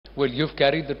Well, you've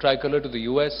carried the tricolor to the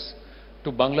US,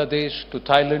 to Bangladesh, to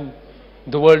Thailand,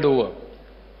 the world over.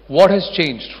 What has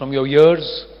changed from your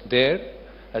years there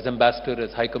as ambassador,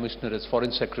 as high commissioner, as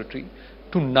foreign secretary,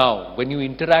 to now, when you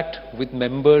interact with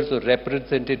members or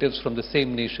representatives from the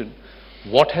same nation?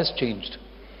 What has changed?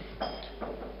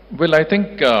 Well, I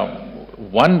think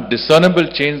one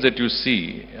discernible change that you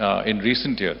see in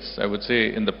recent years, I would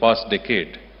say in the past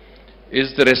decade,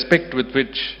 is the respect with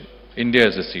which India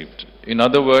is received. In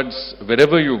other words,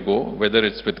 wherever you go, whether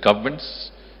it's with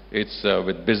governments, it's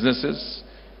with businesses,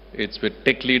 it's with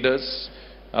tech leaders,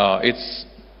 it's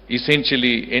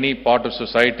essentially any part of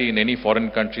society in any foreign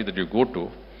country that you go to,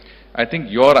 I think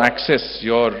your access,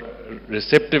 your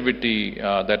receptivity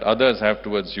that others have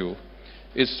towards you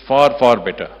is far, far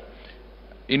better.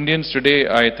 Indians today,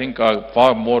 I think, are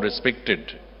far more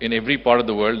respected in every part of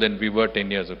the world than we were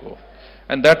 10 years ago.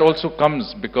 And that also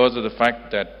comes because of the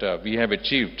fact that we have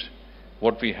achieved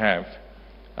what we have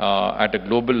at a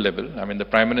global level. I mean, the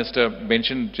Prime Minister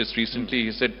mentioned just recently,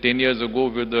 he said 10 years ago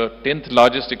we were the 10th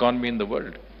largest economy in the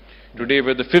world. Today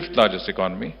we're the 5th largest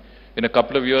economy. In a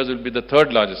couple of years it will be the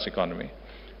 3rd largest economy.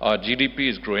 Our GDP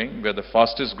is growing. We're the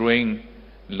fastest growing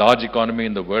large economy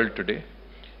in the world today.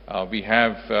 We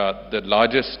have the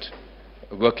largest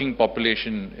working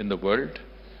population in the world,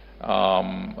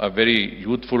 a very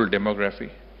youthful demography.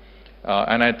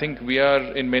 And I think we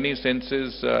are in many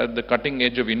senses at the cutting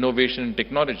edge of innovation and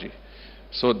technology.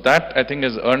 So that, I think,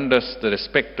 has earned us the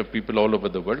respect of people all over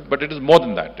the world. But it is more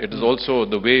than that. It is also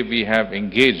the way we have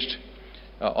engaged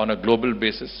on a global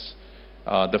basis.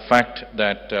 The fact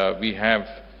that we have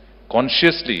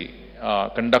consciously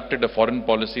conducted a foreign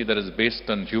policy that is based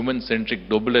on human-centric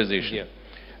globalization,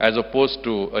 as opposed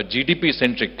to a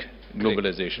GDP-centric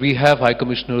globalization. We have high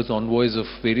commissioners, envoys of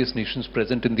various nations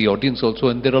present in the audience also,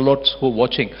 and there are lots who are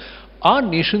watching. Are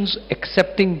nations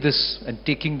accepting this and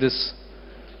taking this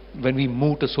when we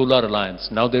move to solar alliance?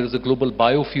 Now there is a global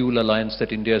biofuel alliance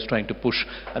that India is trying to push,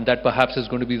 and that perhaps is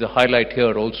going to be the highlight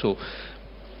here also.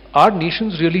 Are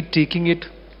nations really taking it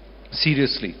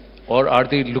seriously, or are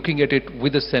they looking at it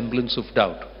with a semblance of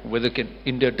doubt? Whether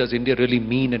does India really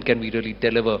mean, and can we really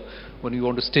deliver when we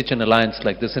want to stitch an alliance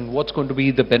like this, and what's going to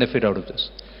be the benefit out of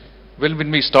this? Well,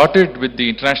 when we started with the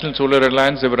International Solar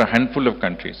Alliance, there were a handful of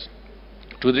countries.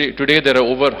 Today there are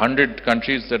over 100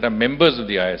 countries that are members of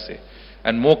the ISA,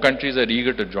 and more countries are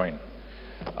eager to join.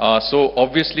 So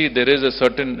obviously there is a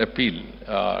certain appeal,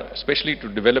 especially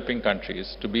to developing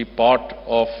countries, to be part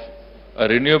of a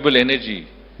renewable energy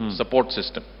support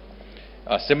system.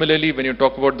 Similarly, when you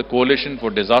talk about the Coalition for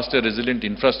Disaster Resilient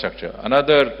Infrastructure,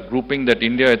 another grouping that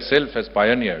India itself has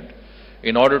pioneered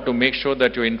in order to make sure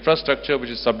that your infrastructure, which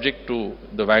is subject to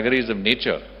the vagaries of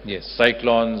nature,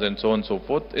 cyclones and so on and so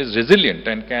forth, is resilient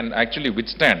and can actually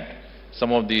withstand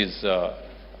some of these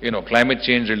climate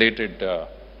change related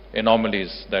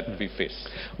anomalies that we face.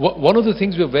 One of the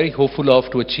things we are very hopeful of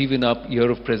to achieve in our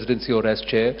year of presidency or as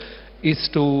chair is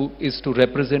to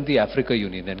represent the Africa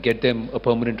Union and get them a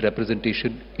permanent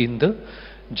representation in the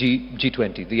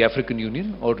G20, the African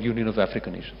Union or Union of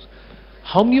African Nations.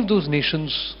 How many of those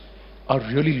nations are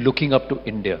really looking up to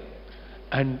India?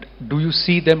 And do you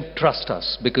see them trust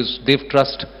us? Because they've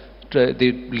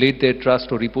laid their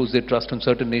trust or reposed their trust on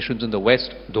certain nations in the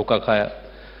West, dhoka khaya.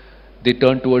 They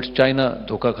turn towards China,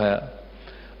 dhoka khaya.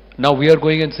 Now we are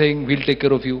going and saying, we'll take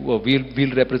care of you, or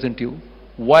we'll represent you.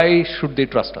 Why should they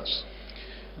trust us?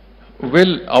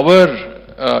 Well,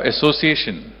 our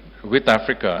association with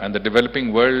Africa and the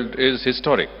developing world is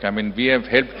historic. I mean, we have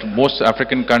helped most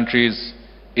African countries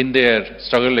in their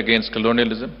struggle against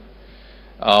colonialism.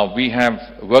 We have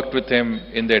worked with them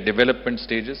in their development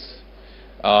stages.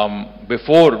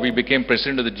 Before we became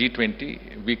president of the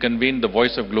G20, we convened the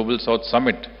Voice of Global South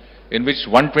Summit, in which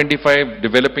 125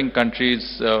 developing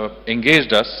countries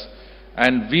engaged us,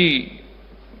 and we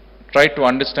tried to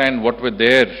understand what were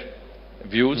their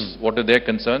views, what are their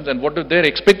concerns, and what are their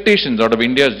expectations out of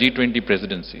India's G20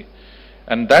 presidency.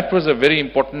 And that was a very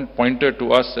important pointer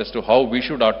to us as to how we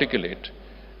should articulate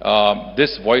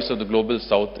this voice of the Global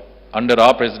South under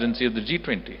our presidency of the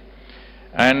G20.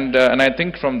 And I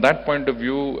think from that point of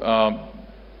view,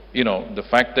 the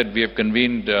fact that we have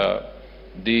convened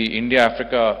the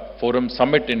India-Africa Forum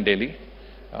Summit in Delhi,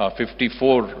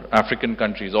 54 African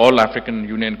countries, all African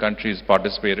Union countries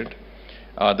participated.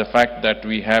 The fact that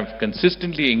we have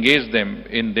consistently engaged them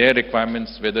in their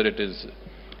requirements, whether it is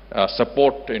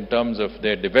support in terms of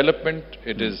their development,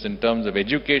 it is in terms of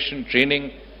education,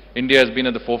 training. India has been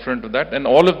at the forefront of that, and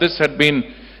all of this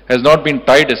has not been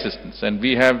tied assistance, and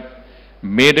we have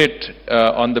made it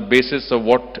on the basis of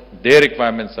what their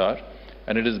requirements are,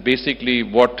 And it is basically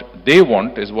what they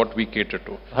want is what we cater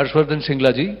to. Vardhan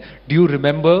Shringla ji, do you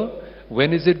remember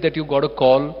when is it that you got a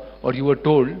call or you were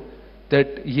told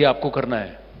that ye aapko karna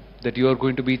hai, that you are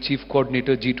going to be Chief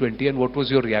Coordinator G20, and what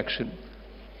was your reaction?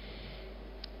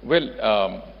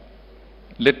 Well,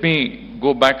 let me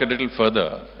go back a little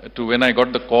further to when I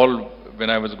got the call when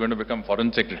I was going to become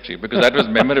Foreign Secretary, because that was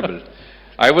memorable.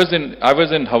 I was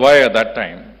in Hawaii at that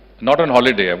time, not on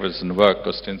holiday, I was in work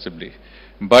ostensibly.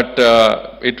 But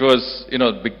it was,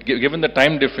 given the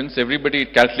time difference, everybody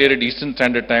calculated Eastern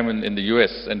Standard Time in the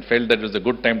US and felt that it was a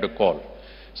good time to call.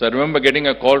 So I remember getting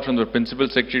a call from the Principal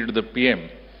Secretary to the PM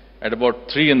at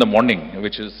about 3 in the morning,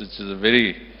 which is a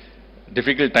very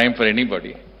difficult time for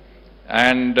anybody.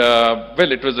 And,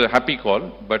 well, it was a happy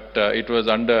call, but it was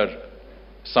under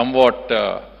somewhat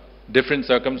different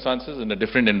circumstances in a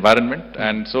different environment,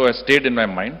 and so I stayed in my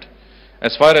mind.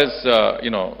 As far as,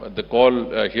 the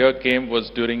call here came was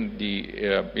during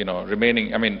the,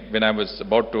 remaining, when I was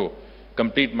about to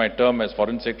complete my term as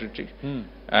Foreign Secretary.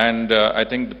 And I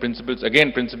think the Principal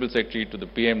Secretary to the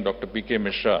PM, Dr. P.K.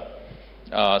 Mishra,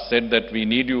 said that we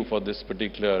need you for this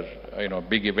particular,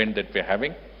 big event that we're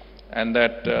having, and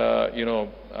that,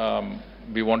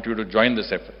 we want you to join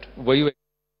this effort. Were you